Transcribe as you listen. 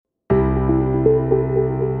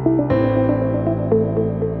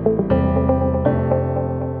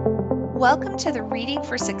Welcome to the Reading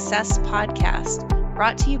for Success podcast,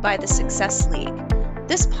 brought to you by the Success League.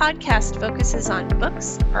 This podcast focuses on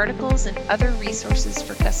books, articles, and other resources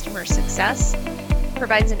for customer success,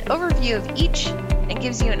 provides an overview of each, and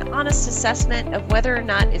gives you an honest assessment of whether or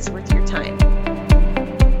not it's worth your time.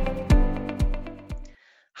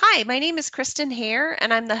 Hi, my name is Kristen Hare,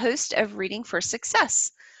 and I'm the host of Reading for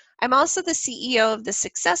Success. I'm also the CEO of the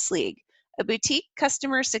Success League, a boutique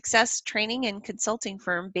customer success training and consulting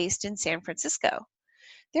firm based in San Francisco.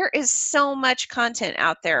 There is so much content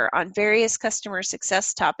out there on various customer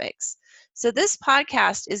success topics. So this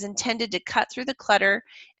podcast is intended to cut through the clutter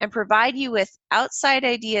and provide you with outside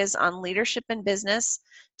ideas on leadership and business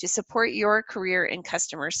to support your career in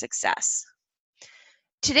customer success.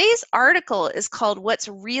 Today's article is called What's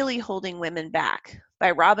Really Holding Women Back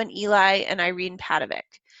by Robin Ely and Irene Padovic.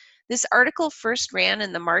 This article first ran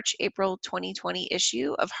in the March-April 2020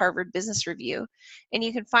 issue of Harvard Business Review, and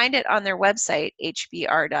you can find it on their website,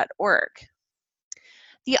 hbr.org.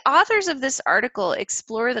 The authors of this article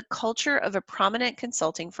explore the culture of a prominent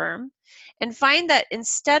consulting firm and find that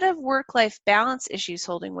instead of work-life balance issues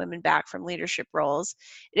holding women back from leadership roles,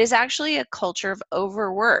 it is actually a culture of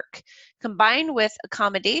overwork, combined with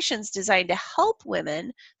accommodations designed to help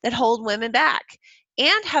women that hold women back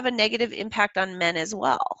and have a negative impact on men as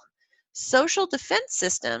well. Social defense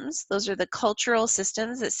systems, those are the cultural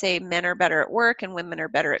systems that say men are better at work and women are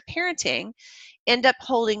better at parenting, end up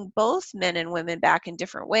holding both men and women back in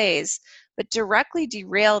different ways, but directly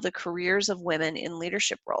derail the careers of women in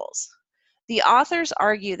leadership roles. The authors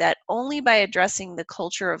argue that only by addressing the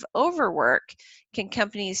culture of overwork can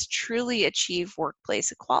companies truly achieve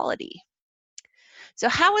workplace equality. So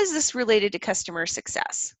how is this related to customer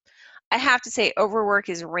success? I have to say overwork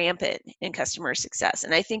is rampant in customer success,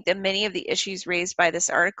 and I think that many of the issues raised by this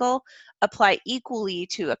article apply equally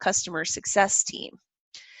to a customer success team.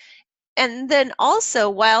 And then also,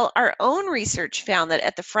 while our own research found that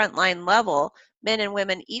at the frontline level, men and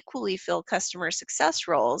women equally fill customer success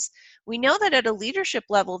roles, we know that at a leadership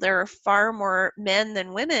level, there are far more men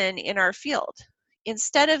than women in our field.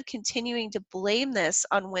 Instead of continuing to blame this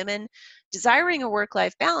on women desiring a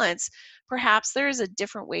work-life balance, perhaps there is a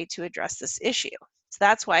different way to address this issue. So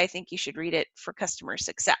that's why I think you should read it for customer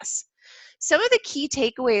success. Some of the key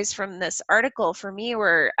takeaways from this article for me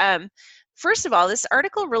were, first of all, this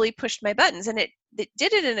article really pushed my buttons, and it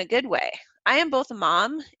did it in a good way. I am both a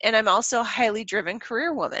mom, and I'm also a highly driven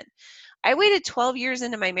career woman. I waited 12 years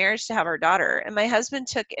into my marriage to have our daughter, and my husband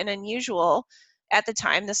took an unusual, at the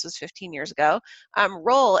time, this was 15 years ago,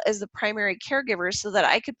 role as the primary caregiver so that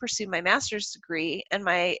I could pursue my master's degree and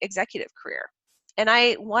my executive career. And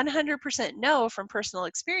I 100% know from personal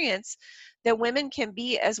experience that women can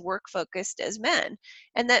be as work-focused as men,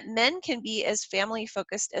 and that men can be as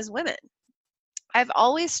family-focused as women. I've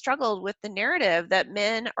always struggled with the narrative that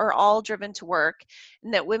men are all driven to work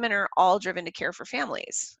and that women are all driven to care for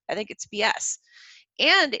families. I think it's BS.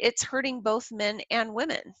 And it's hurting both men and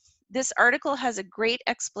women. This article has a great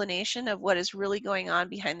explanation of what is really going on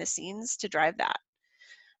behind the scenes to drive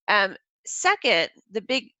that. Second, the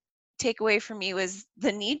big takeaway for me was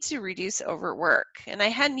the need to reduce overwork. And I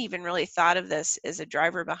hadn't even really thought of this as a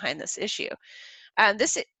driver behind this issue.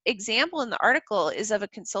 This example in the article is of a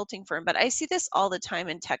consulting firm, but I see this all the time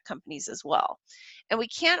in tech companies as well. And we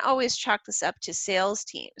can't always chalk this up to sales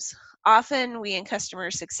teams. Often we in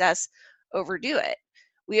customer success overdo it.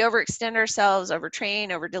 We overextend ourselves, overtrain,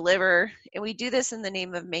 overdeliver, and we do this in the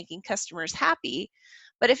name of making customers happy.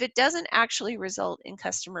 But if it doesn't actually result in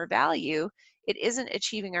customer value, it isn't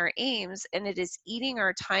achieving our aims and it is eating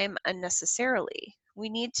our time unnecessarily. We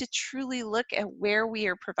need to truly look at where we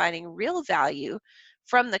are providing real value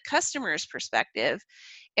from the customer's perspective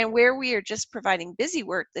and where we are just providing busy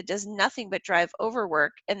work that does nothing but drive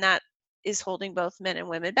overwork, and that is holding both men and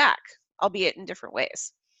women back, albeit in different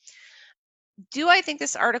ways. Do I think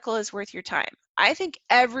this article is worth your time? I think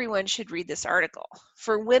everyone should read this article.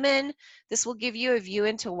 For women, this will give you a view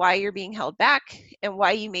into why you're being held back and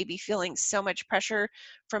why you may be feeling so much pressure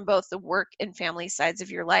from both the work and family sides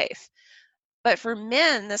of your life. But for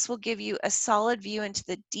men, this will give you a solid view into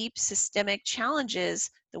the deep systemic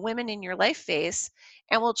challenges the women in your life face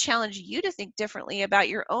and will challenge you to think differently about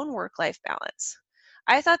your own work-life balance.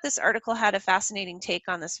 I thought this article had a fascinating take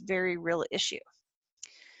on this very real issue.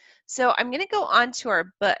 So I'm going to go on to our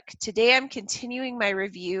book. Today I'm continuing my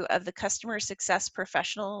review of the Customer Success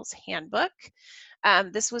Professionals Handbook.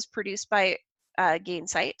 This was produced by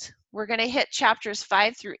Gainsight. We're going to hit chapters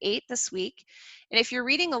 5 through 8 this week. And if you're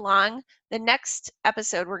reading along, the next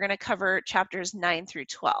episode we're going to cover chapters 9 through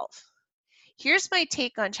 12. Here's my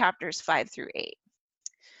take on chapters 5 through 8.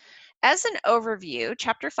 As an overview,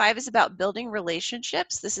 Chapter 5 is about building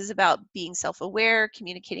relationships. This is about being self-aware,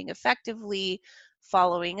 communicating effectively,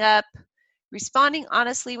 following up, responding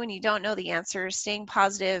honestly when you don't know the answer, staying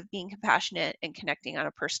positive, being compassionate, and connecting on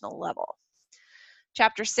a personal level.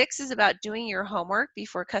 Chapter 6 is about doing your homework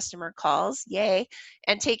before customer calls, yay,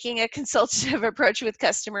 and taking a consultative approach with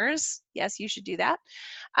customers. Yes, you should do that.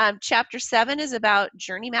 Chapter 7 is about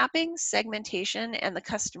journey mapping, segmentation, and the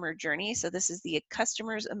customer journey. So this is the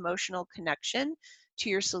customer's emotional connection to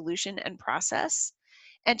your solution and process.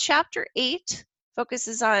 And Chapter 8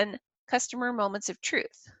 focuses on customer moments of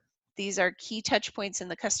truth. These are key touch points in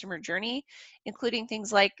the customer journey, including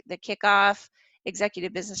things like the kickoff,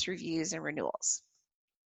 executive business reviews, and renewals.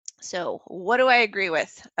 So what do I agree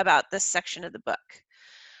with about this section of the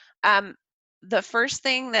book? The first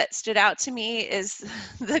thing that stood out to me is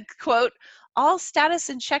the quote, all status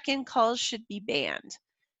and check-in calls should be banned.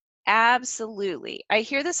 Absolutely. I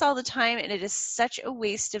hear this all the time, and it is such a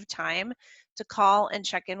waste of time to call and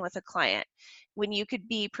check in with a client when you could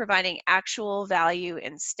be providing actual value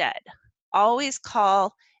instead. Always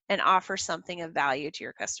call and offer something of value to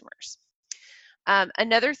your customers.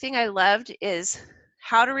 Another thing I loved is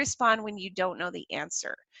how to respond when you don't know the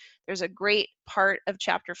answer. There's a great part of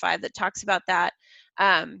Chapter 5 that talks about that.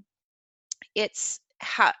 It's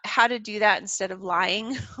how to do that instead of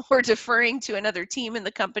lying or deferring to another team in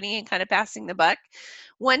the company and kind of passing the buck.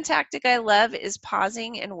 One tactic I love is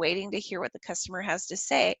pausing and waiting to hear what the customer has to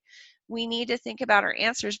say. We need to think about our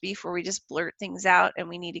answers before we just blurt things out, and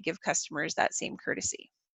we need to give customers that same courtesy.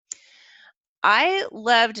 I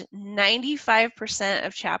loved 95%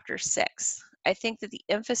 of Chapter 6. I think that the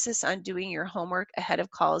emphasis on doing your homework ahead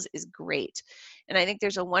of calls is great. And I think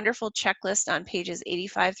there's a wonderful checklist on pages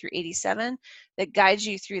 85 through 87 that guides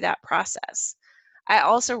you through that process. I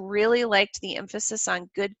also really liked the emphasis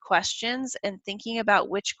on good questions and thinking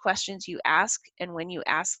about which questions you ask and when you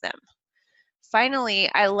ask them.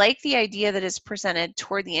 Finally, I like the idea that is presented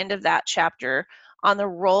toward the end of that chapter on the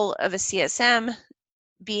role of a CSM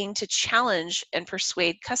being to challenge and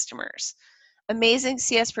persuade customers. Amazing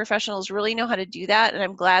CS professionals really know how to do that, and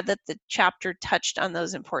I'm glad that the chapter touched on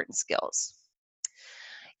those important skills.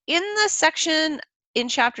 In the section in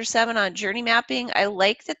Chapter 7 on journey mapping, I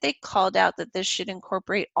like that they called out that this should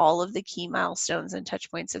incorporate all of the key milestones and touch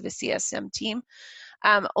points of a CSM team,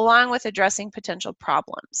 along with addressing potential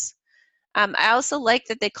problems. I also like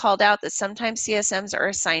that they called out that sometimes CSMs are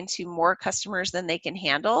assigned to more customers than they can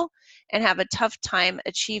handle and have a tough time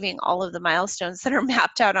achieving all of the milestones that are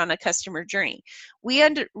mapped out on a customer journey. We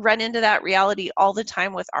run into that reality all the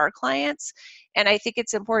time with our clients, and I think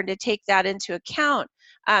it's important to take that into account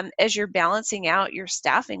as you're balancing out your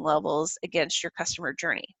staffing levels against your customer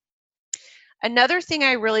journey. Another thing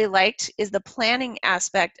I really liked is the planning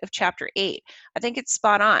aspect of Chapter 8. I think it's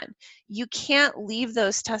spot on. You can't leave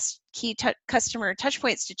those key customer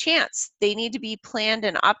touchpoints to chance. They need to be planned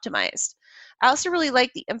and optimized. I also really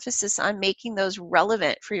like the emphasis on making those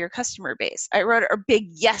relevant for your customer base. I wrote a big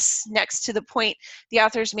yes next to the point the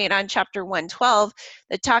authors made on Chapter 112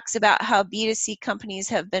 that talks about how B2C companies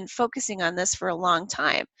have been focusing on this for a long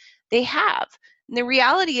time. They have. And the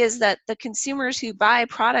reality is that the consumers who buy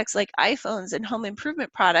products like iPhones and home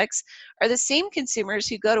improvement products are the same consumers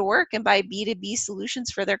who go to work and buy B2B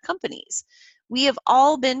solutions for their companies. We have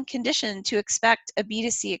all been conditioned to expect a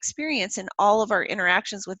B2C experience in all of our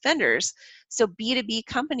interactions with vendors, so B2B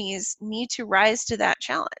companies need to rise to that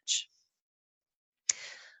challenge.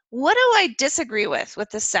 What do I disagree with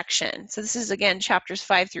this section? So this is, again, chapters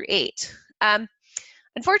 5 through 8.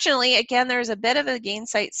 Unfortunately, again, there's a bit of a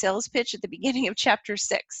Gainsight sales pitch at the beginning of Chapter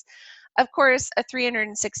 6. Of course, a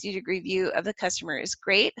 360-degree view of the customer is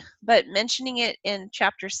great, but mentioning it in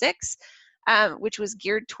Chapter 6, which was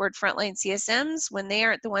geared toward frontline CSMs, when they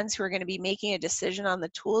aren't the ones who are going to be making a decision on the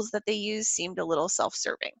tools that they use, seemed a little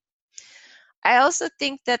self-serving. I also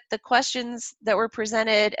think that the questions that were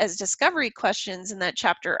presented as discovery questions in that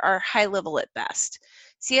chapter are high level at best.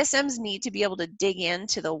 CSMs need to be able to dig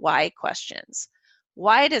into the why questions.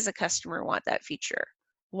 Why does a customer want that feature?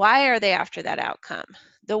 Why are they after that outcome?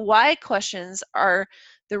 The why questions are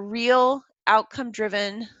the real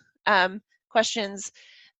outcome-driven questions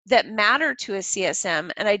that matter to a CSM,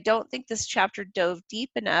 and I don't think this chapter dove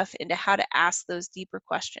deep enough into how to ask those deeper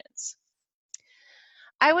questions.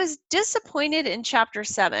 I was disappointed in Chapter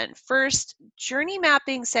 7. First, journey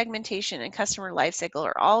mapping, segmentation, and customer lifecycle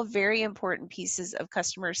are all very important pieces of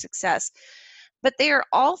customer success, but they are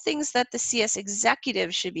all things that the CS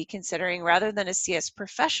executive should be considering rather than a CS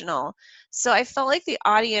professional. So I felt like the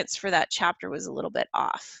audience for that chapter was a little bit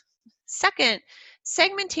off. Second,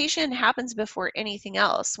 Segmentation happens before anything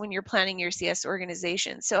else when you're planning your CS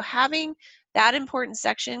organization. So having that important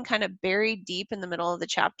section kind of buried deep in the middle of the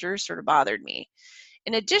chapter sort of bothered me.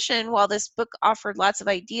 In addition, while this book offered lots of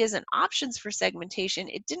ideas and options for segmentation,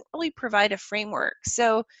 it didn't really provide a framework.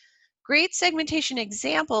 So great segmentation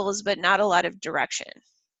examples, but not a lot of direction.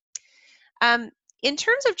 In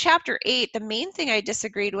terms of Chapter 8, the main thing I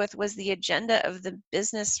disagreed with was the agenda of the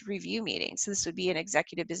business review meeting. So this would be an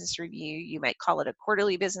executive business review. You might call it a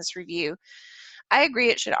quarterly business review. I agree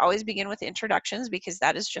it should always begin with introductions because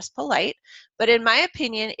that is just polite. But in my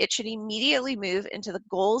opinion, it should immediately move into the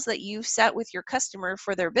goals that you've set with your customer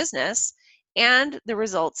for their business and the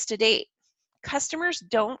results to date. Customers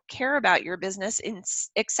don't care about your business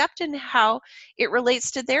except in how it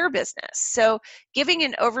relates to their business. So giving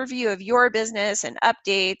an overview of your business and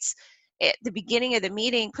updates at the beginning of the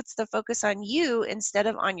meeting puts the focus on you instead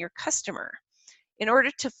of on your customer. In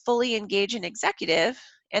order to fully engage an executive,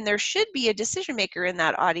 and there should be a decision maker in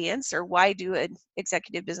that audience, or why do an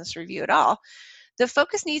executive business review at all, the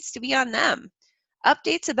focus needs to be on them.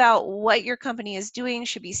 Updates about what your company is doing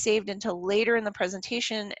should be saved until later in the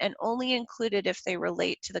presentation and only included if they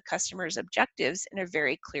relate to the customer's objectives in a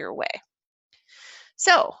very clear way.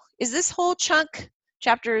 So, is this whole chunk,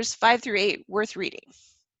 chapters 5 through 8, worth reading?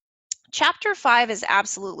 Chapter 5 is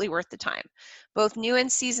absolutely worth the time. Both new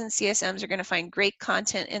and seasoned CSMs are going to find great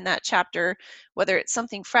content in that chapter, whether it's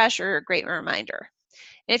something fresh or a great reminder.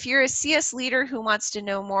 If you're a CS leader who wants to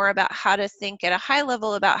know more about how to think at a high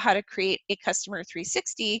level about how to create a customer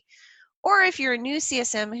 360, or if you're a new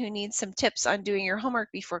CSM who needs some tips on doing your homework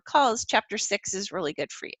before calls, Chapter 6 is really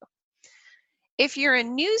good for you. If you're a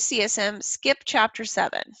new CSM, skip Chapter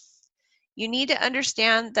 7. You need to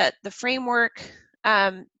understand that the framework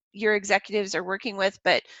your executives are working with,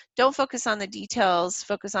 but don't focus on the details,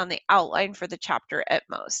 focus on the outline for the chapter at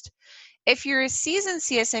most. If you're a seasoned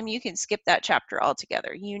CSM, you can skip that chapter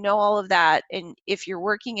altogether. You know all of that, and if you're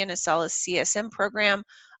working in a solid CSM program,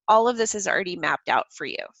 all of this is already mapped out for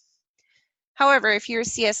you. However, if you're a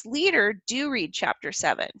CS leader, do read Chapter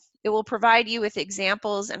 7. It will provide you with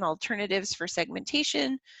examples and alternatives for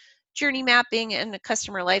segmentation, journey mapping, and a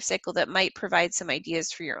customer lifecycle that might provide some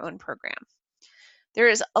ideas for your own program. There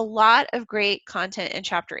is a lot of great content in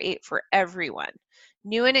Chapter 8 for everyone,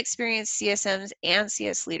 new and experienced CSMs and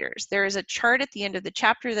CS leaders. There is a chart at the end of the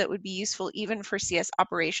chapter that would be useful even for CS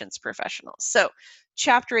operations professionals. So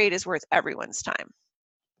Chapter 8 is worth everyone's time.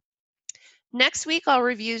 Next week, I'll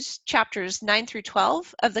review chapters 9 through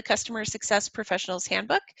 12 of the Customer Success Professionals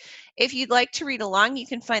Handbook. If you'd like to read along, you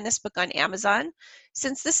can find this book on Amazon.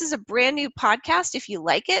 Since this is a brand new podcast, if you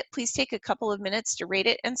like it, please take a couple of minutes to rate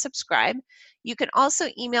it and subscribe. You can also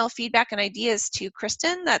email feedback and ideas to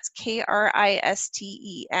Kristen, that's Kristen,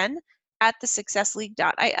 at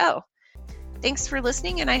thesuccessleague.io. Thanks for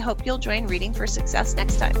listening, and I hope you'll join Reading for Success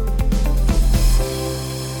next time.